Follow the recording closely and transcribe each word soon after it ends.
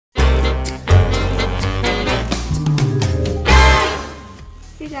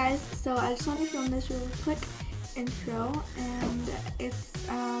guys, so I just want to film this really quick intro, and it's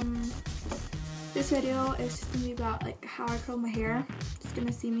this video is just gonna be about like how I curl my hair. Just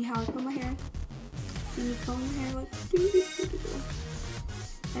gonna see me how I curl my hair, see me curl my hair like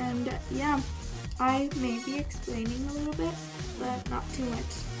and yeah, I may be explaining a little bit, but not too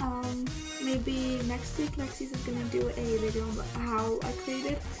much. Maybe next week Lexi's is gonna do a video about how I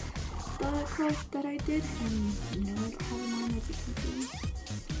created the curls that I did, and no, I don't have them on as you can see.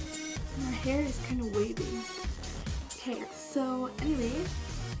 My hair is kind of wavy. Okay, so anyway,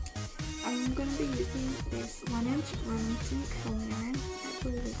 I'm going to be using this 1-inch Remington curling iron. I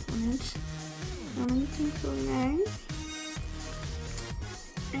believe it's 1-inch Remington curling iron.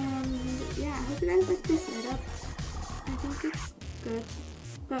 And yeah, I hope you guys like this setup. I think it's good.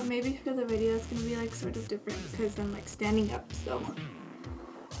 But maybe for the video it's going to be like sort of different because I'm like standing up, so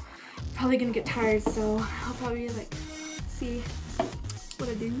probably going to get tired, so I'll probably like see what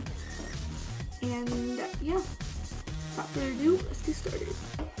I do. And yeah, without further ado, let's get started.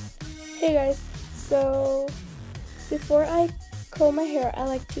 Hey guys, so before I comb my hair, I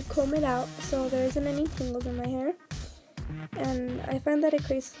like to comb it out so there isn't any tangles in my hair. And I find that it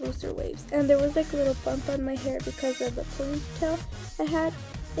creates looser waves. And there was like a little bump on my hair because of the ponytail I had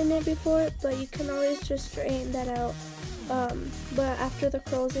in it before, but you can always just straighten that out. But after the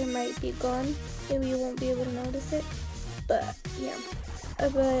curls, it might be gone. Maybe you won't be able to notice it. But yeah.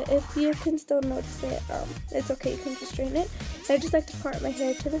 But if you can still notice it, it's okay, you can just straighten it. I just like to part my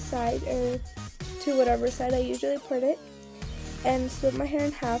hair to the side, or to whatever side I usually part it, and split my hair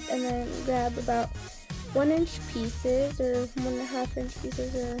in half, and then grab about 1-inch pieces, or 1.5-inch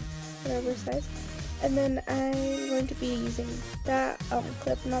pieces, or whatever size. And then I'm going to be using that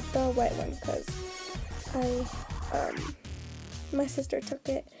clip, not the white one, because my sister took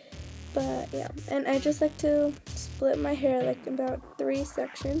it. But yeah, and I just like to split my hair like about 3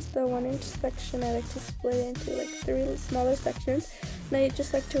 sections. The 1-inch section I like to split into like 3 smaller sections, and I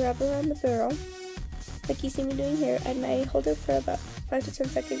just like to wrap around the barrel like you see me doing here, and I hold it for about 5 to 10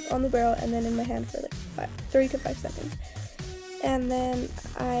 seconds on the barrel, and then in my hand for like 3 to 5 seconds. And then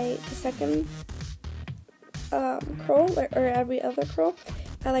the second curl, or every other curl,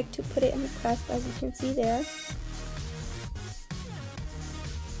 I like to put it in the clasp, as you can see there.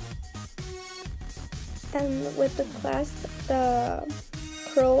 And with the clasp, the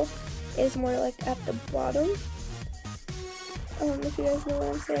curl is more like at the bottom. If you guys know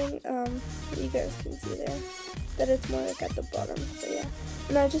what I'm saying, you guys can see there that it's more like at the bottom. So yeah,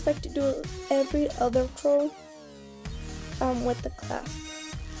 and I just like to do every other curl with the clasp.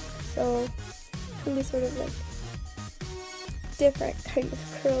 So it can be sort of like different kind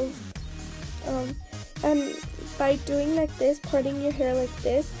of curls. And by doing like this, parting your hair like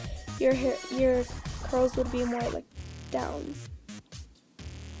this, your curls would be more like down.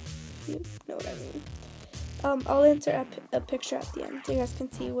 You know what I mean. I'll insert a picture at the end so you guys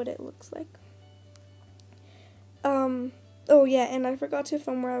can see what it looks like. Oh yeah, and I forgot to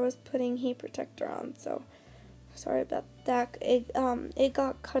film where I was putting heat protector on, so sorry about that. It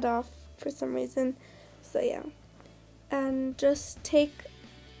got cut off for some reason, so yeah. And just take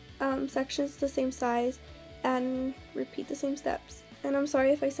sections the same size and repeat the same steps. And I'm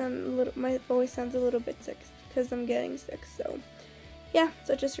sorry if my voice sounds a little bit sick because I'm getting sick. So yeah,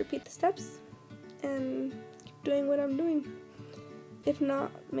 so just repeat the steps and keep doing what I'm doing. If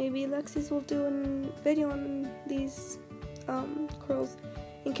not, maybe Lexi's will do a video on these curls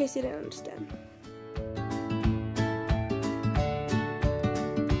in case you didn't understand.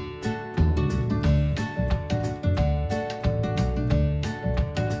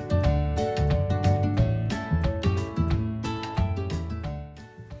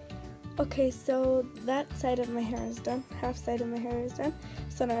 Okay, so that side of my hair is done. Half side of my hair is done.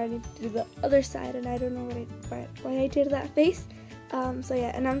 So now I need to do the other side, and I don't know why I did that face. So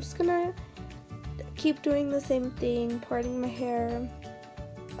yeah, and I'm just gonna keep doing the same thing, parting my hair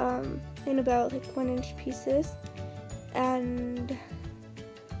in about like 1-inch pieces. And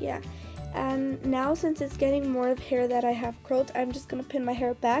yeah, and now since it's getting more of hair that I have curled, I'm just gonna pin my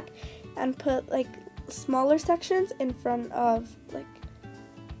hair back and put like smaller sections in front of like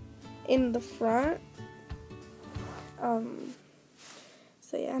in the front.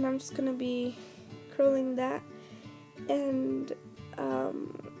 So yeah, and I'm just gonna be curling that, and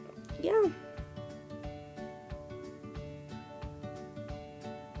yeah.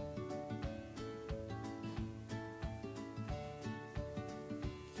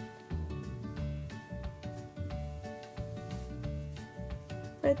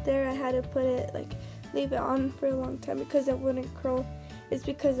 Right there, I had to put it like leave it on for a long time because it wouldn't curl. It's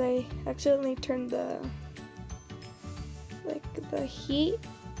because I accidentally turned the heat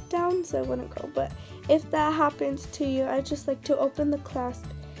down, so I wouldn't go. But if that happens to you, I just like to open the clasp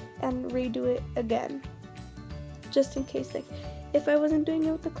and redo it again, just in case. Like if I wasn't doing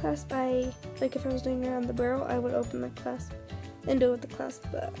it with the clasp, if I was doing it on the barrel, I would open the clasp and do it with the clasp.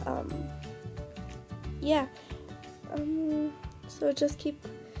 But yeah, so just keep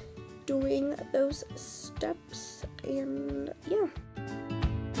doing those steps, and yeah.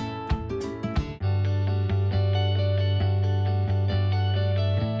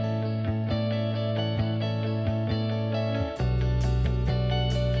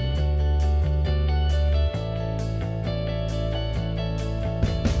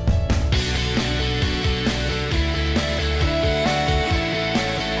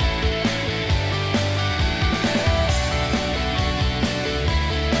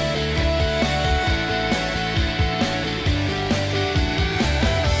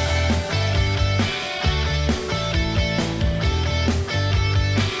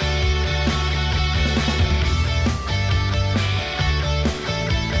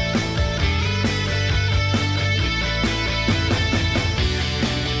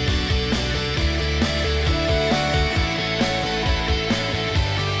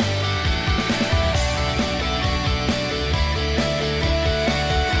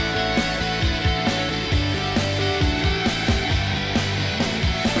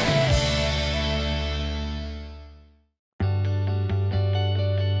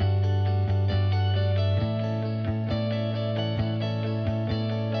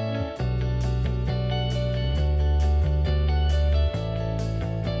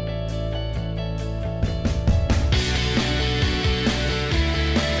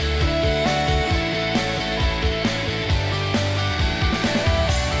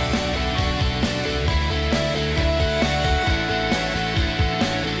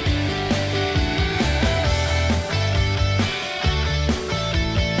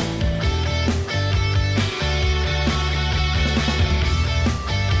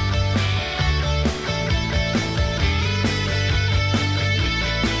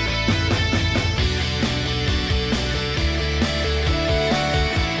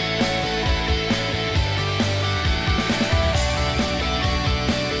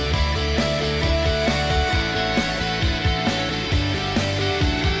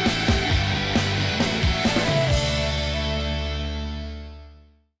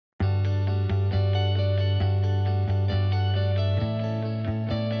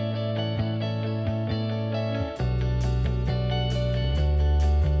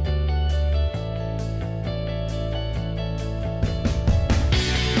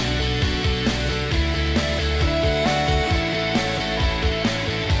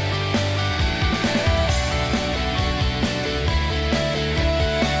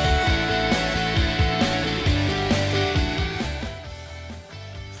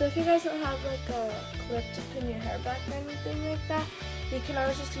 So if you guys don't have like a clip to pin your hair back or anything like that, you can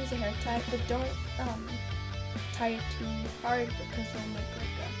always just use a hair tie, but don't tie it too hard because it'll make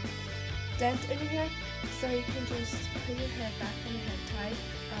like a dent in your hair. So you can just put your hair back in your hair tie.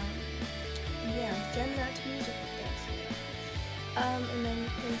 Yeah, Jen not to music with this. And then you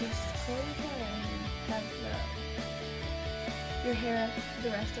can just curl your hair and have your hair, the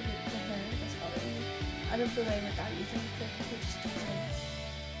rest of the hair that's following out of the way without using a clip. You can just use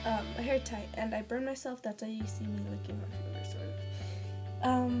a hair tie, and I burned myself. That's why you see me licking my finger, sort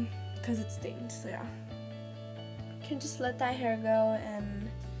of, because it's stained. So yeah, you can just let that hair go, and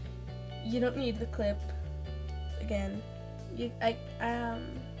you don't need the clip. Again, I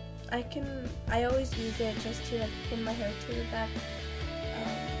always use it just to like pin my hair to the back.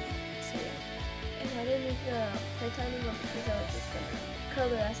 So yeah, and I didn't need the hair tie anymore because I was just gonna curl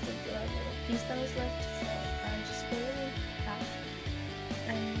the rest of the little piece that was left. So I just split it in half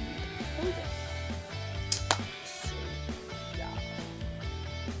and hold it. So yeah.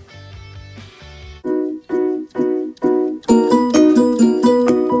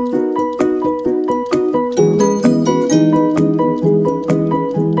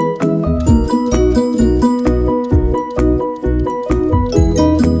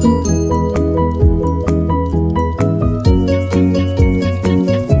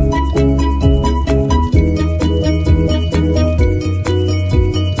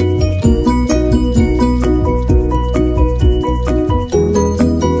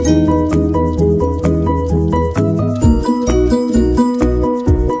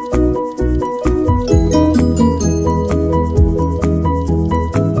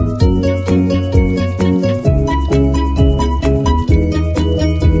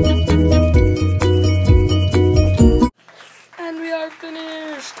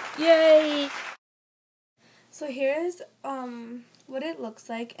 So here's what it looks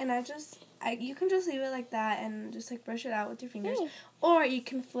like, and you can just leave it like that and just like brush it out with your fingers, or you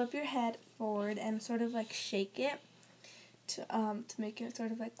can flip your head forward and sort of like shake it to make it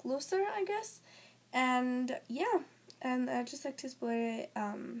sort of like looser, I guess. And yeah, and I just like to spray it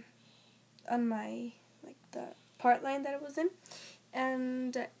on my like the part line that it was in,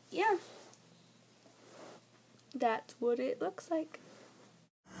 and yeah, that's what it looks like.